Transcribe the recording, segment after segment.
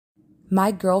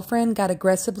My girlfriend got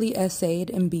aggressively essayed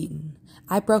and beaten.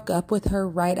 I broke up with her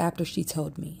right after she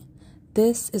told me.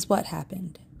 This is what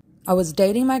happened. I was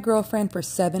dating my girlfriend for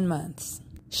 7 months.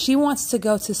 She wants to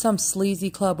go to some sleazy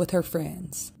club with her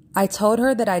friends. I told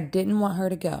her that I didn't want her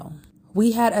to go.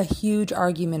 We had a huge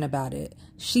argument about it.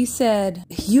 She said,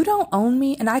 "You don't own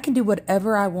me and I can do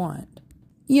whatever I want."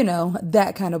 You know,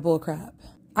 that kind of bullcrap.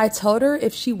 I told her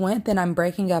if she went, then I'm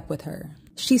breaking up with her.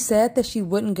 She said that she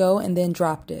wouldn't go and then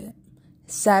dropped it.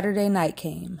 Saturday night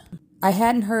came. I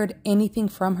hadn't heard anything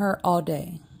from her all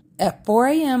day. At 4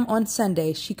 a.m. on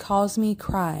Sunday, she calls me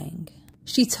crying.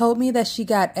 She told me that she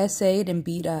got essayed and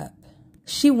beat up.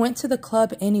 She went to the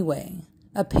club anyway.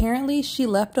 Apparently, she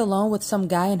left alone with some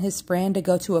guy and his friend to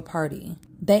go to a party.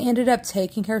 They ended up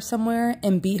taking her somewhere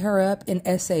and beat her up and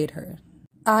essayed her.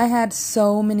 I had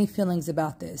so many feelings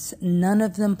about this, none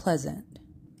of them pleasant.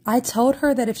 I told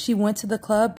her that if she went to the club,